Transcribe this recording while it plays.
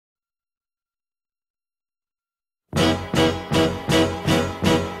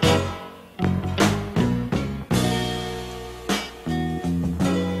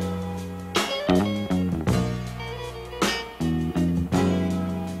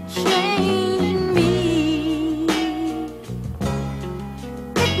change me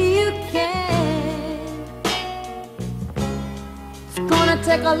if you can. It's gonna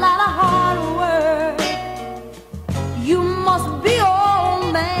take a lot of hard work. You must be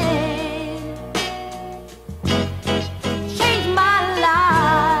old man. Change my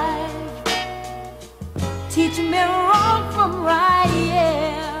life. Teach me wrong from right,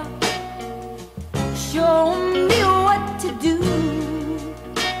 yeah. Show me what to do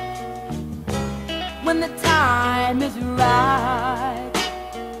when the time is right.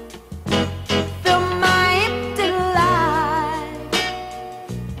 Fill my empty life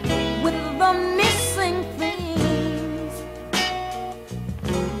with the missing things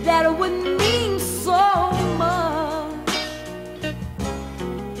that would mean so much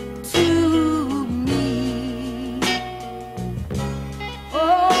to me.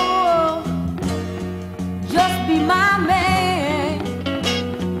 Oh, just be my man,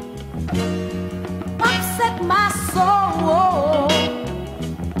 upset my soul,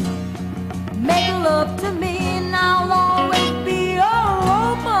 make love to me, and I'll always be your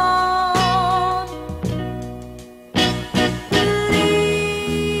woman.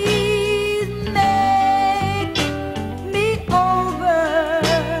 Please make me over.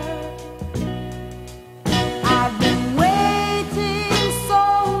 I've been waiting so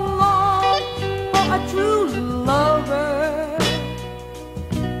long for a true lover.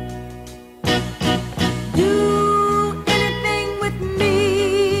 Do anything with me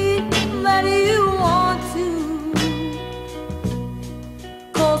that you want to,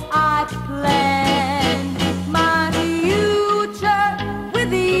 'cause I plan my future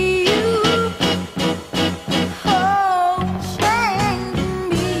with you. Oh, change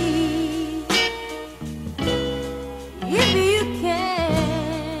me if you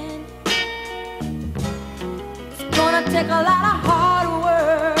can. It's gonna take a lot of hard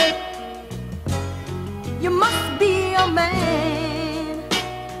work. You must be a man.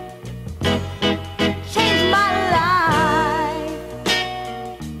 Change my life.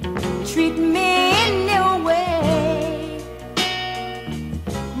 Treat me in your way.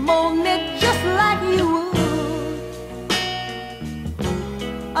 Mold me just like you would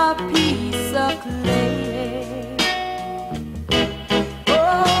a piece of clay.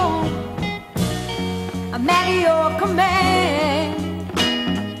 Oh, I'm at your command.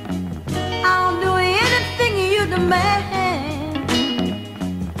 I'll do anything you demand,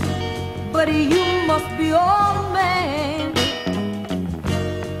 but you must be all